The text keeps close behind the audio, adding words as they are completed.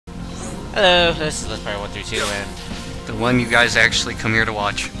Hello, this is Let's Play 132, and The one you guys actually come here to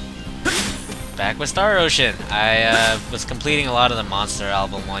watch. back with Star Ocean. I was completing a lot of the Monster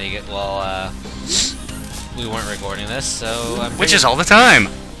album while we weren't recording this, so I'm Which is all the time!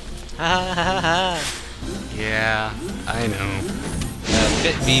 Ha ha ha. Yeah, I know. A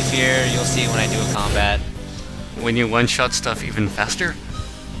bit beefier, you'll see when I do a combat. When you one-shot stuff even faster?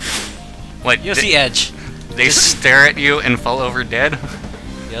 What? You'll see Edge. They stare at you and fall over dead?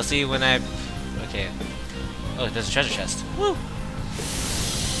 You'll see when I... Okay. Oh, there's a treasure chest. Woo!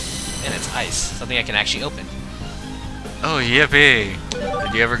 And it's ice. Something I can actually open. Oh, yippee!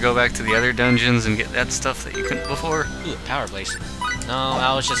 Did you ever go back to the other dungeons and get that stuff that you couldn't before? Ooh, Power Blaze. No,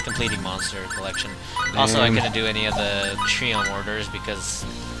 I was just completing Monster Collection. Also, I couldn't do any of the Triumph orders because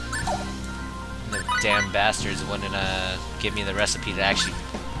the damn bastards wouldn't give me the recipe to actually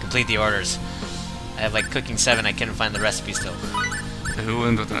complete the orders. I have like Cooking 7, I couldn't find the recipe still. Who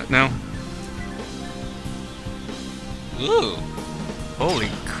went with that? No. Ooh! Holy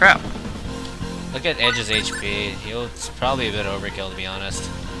crap. Look at Edge's HP. It's probably a bit overkill, to be honest.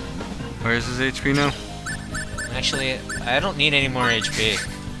 Where's his HP now? Actually, I don't need any more HP.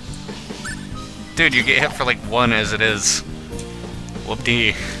 Dude, you get hit for like 1 as it is.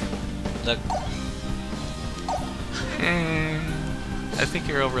 Whoop-dee. Look. I think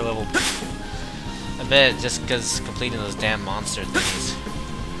you're over-leveled. I bet just because completing those damn monster things.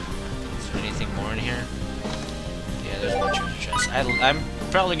 Is there anything more in here? Yeah, there's more treasure chests. I'm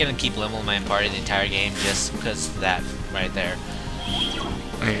probably gonna keep leveling my party the entire game just because of that right there.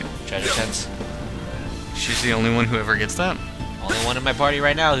 Wait, Treasure chests. she's the only one who ever gets that? Only one in my party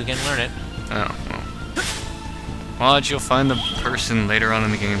right now who can learn it. Oh, well. Watch, you'll find the person later on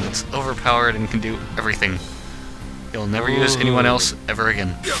in the game that's overpowered and can do everything. You'll never use anyone else ever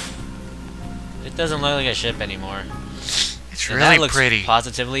again. It doesn't look like a ship anymore. It's And really that looks pretty.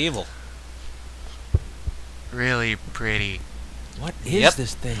 positively evil. Really pretty. What is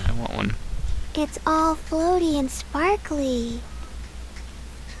this thing? I want one. It's all floaty and sparkly.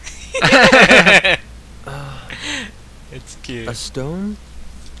 It's cute. A stone?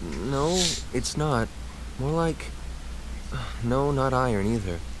 No, it's not. More like... No, not iron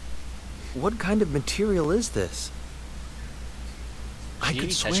either. What kind of material is this? I You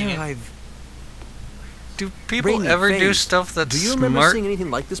could touching it? swear I've... Do people Rainy ever do face. stuff that's Do you remember smart? seeing anything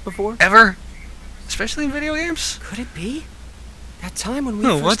like this before? Ever? Especially in video games? Could it be? That time when we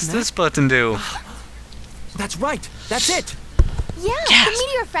No, first what's met? this button do? That's right! That's it! Yeah, Yes. the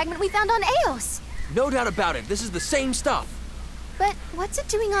meteor fragment we found on Eos. No doubt about it. This is the same stuff. But what's it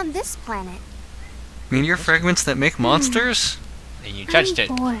doing on this planet? Meteor fragments that make monsters? And you touched it.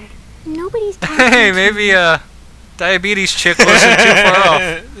 I'm bored. Nobody's talking Hey, to maybe me. diabetes chick wasn't too far off.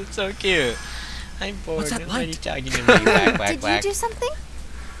 It's so cute. I'm bored. What's that Nobody light? talking to me. Whack, whack, Did you whack. do something?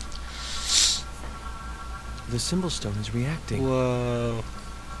 The symbol stone is reacting. Whoa.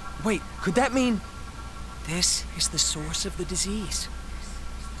 Wait, could that mean... This is the source of the disease.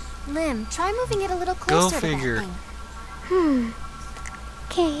 Lim, try moving it a little Go closer figure. to that thing.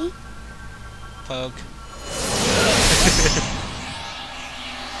 Okay. Poke.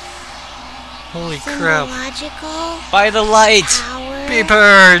 Holy crap. Symbological By the light! power. Be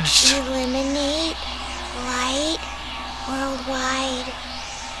purged! Eliminate light worldwide.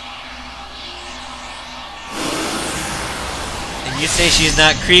 And you say she's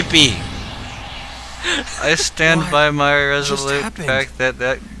not creepy. I stand What by my just resolute happened? fact that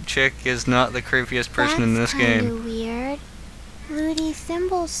that chick is not the creepiest person in this That's game. kinda weird. Ludi's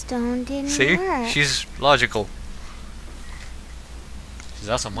symbol stone didn't See? work. She's logical. She's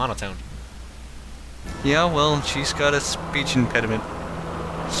also monotone. Yeah, well, she's got a speech impediment.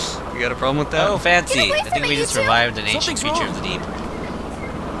 You got a problem with that? Oh, fancy! Get away I from think it, we you just two. revived an ancient Something's creature of the deep.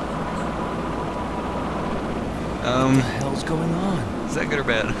 What the hell's going on? Is that good or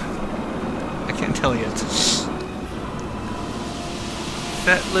bad? I can't tell yet.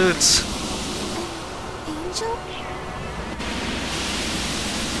 Fat loots. Angel?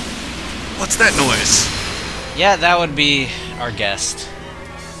 What's that noise? Yeah, that would be our guest.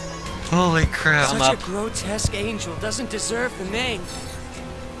 Holy crap. Come Such up. a grotesque angel doesn't deserve the name.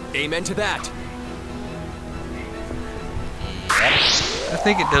 Amen to that. Yep. I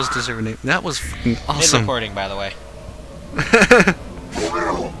think it does deserve a name. That was fucking awesome. Mid-recording, by the way.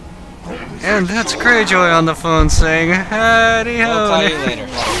 And that's Greyjoy on the phone saying, howdy We'll ho. call you later.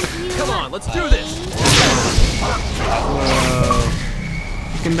 Come on, let's do this! Whoa.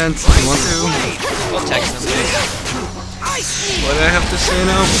 You can dance if you want to. We'll text them. What do I have to say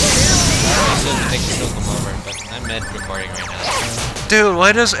now? They can still come over, but I'm mid-recording right now. Dude,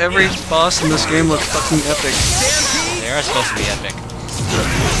 why does every boss in this game look fucking epic? They are supposed to be epic.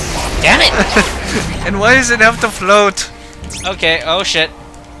 Damn it! And why does it have to float? Okay, oh shit.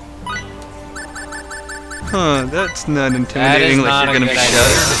 Huh, that's not That is intimidating like not you're a gonna good be idea.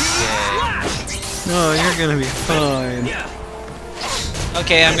 shot. No, you're gonna be fine.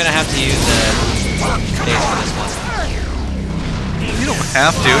 Okay, I'm gonna have to use days for this one. You don't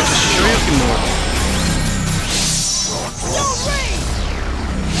have to, just show you can more.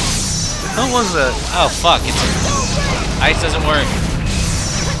 How was that? Oh fuck, ice doesn't work.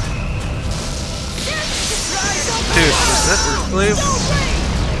 Dude, is that Earthblade?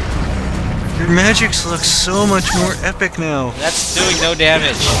 Your magics look so much more epic now. That's doing no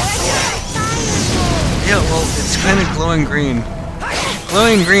damage. Yeah, well, it's kind of glowing green.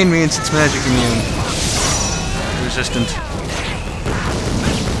 Glowing green means it's magic immune. Resistant.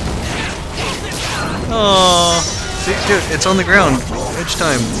 Oh, see, dude, it's on the ground. Edge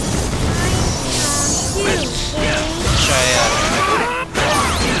time. Try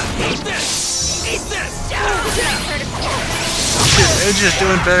Shit, Edge is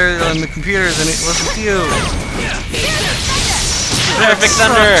doing better on the computer than it was with you. Perfect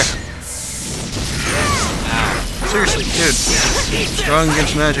Thunder! Seriously, dude. Strong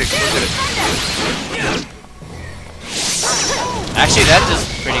against magic. Look at it. Actually, that does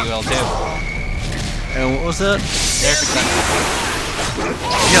pretty well too. And what was that? Perfect Thunder.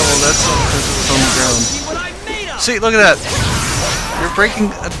 Yeah, well, that's because it was on the ground. See, look at that. You're breaking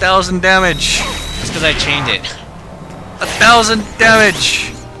 1,000 damage. It's because I chained it. 1,000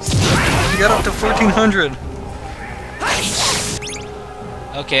 damage. You got up to 1,400.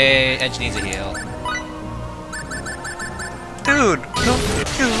 Okay, Edge needs a heal. Dude, don't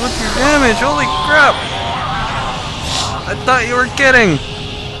kill with your damage. Holy crap. I thought you were kidding.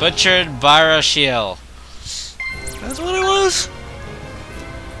 Butchered Baroshiel. That's what it was?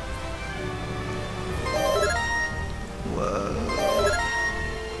 Whoa.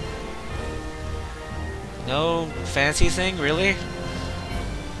 No fancy thing, really?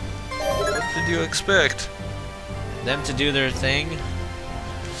 What did you expect? Them to do their thing?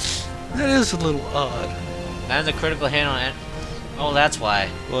 That is a little odd. Lands a critical hit on it. Oh, that's why.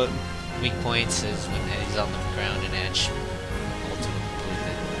 What? Weak points is when he's on the ground and Edge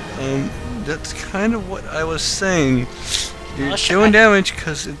ultimately. That's kind of what I was saying. You're Oh, shit, doing damage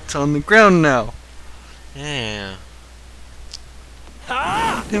because it's on the ground now. Yeah.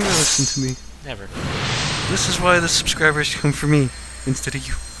 Never listen to me. Never. This is why the subscribers come for me instead of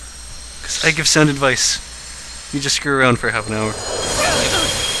you. Because I give sound advice. You just screw around for half an hour.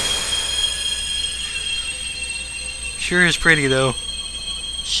 Sure is pretty though.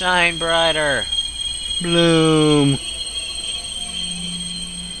 Shine brighter. Bloom.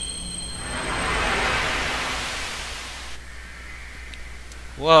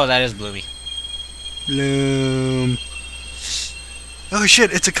 Whoa, that is bloomy. Bloom. Oh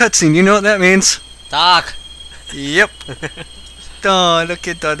shit, it's a cutscene. You know what that means? Doc! Yep. Oh, look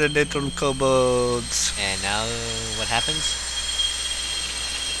at all the little kobolds. And now, what happens?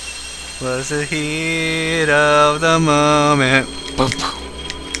 Was the heat of the moment.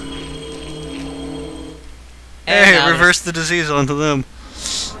 And Hey, now reverse the disease onto them.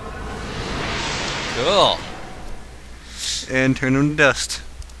 Cool. And turn them to dust.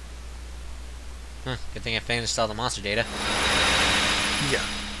 Huh, good thing I finished all the monster data. Yeah.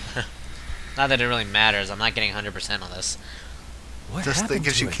 Not that it really matters, I'm not getting 100% on this. What Dust that happened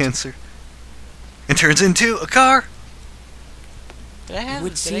gives to you it? cancer. And turns into a car! Did I It have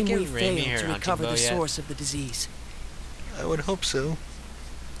would seem we Raimi failed her to hunting recover bow the yet? source of the disease. I would hope so.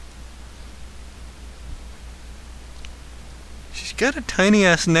 She's got a tiny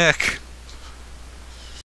ass neck.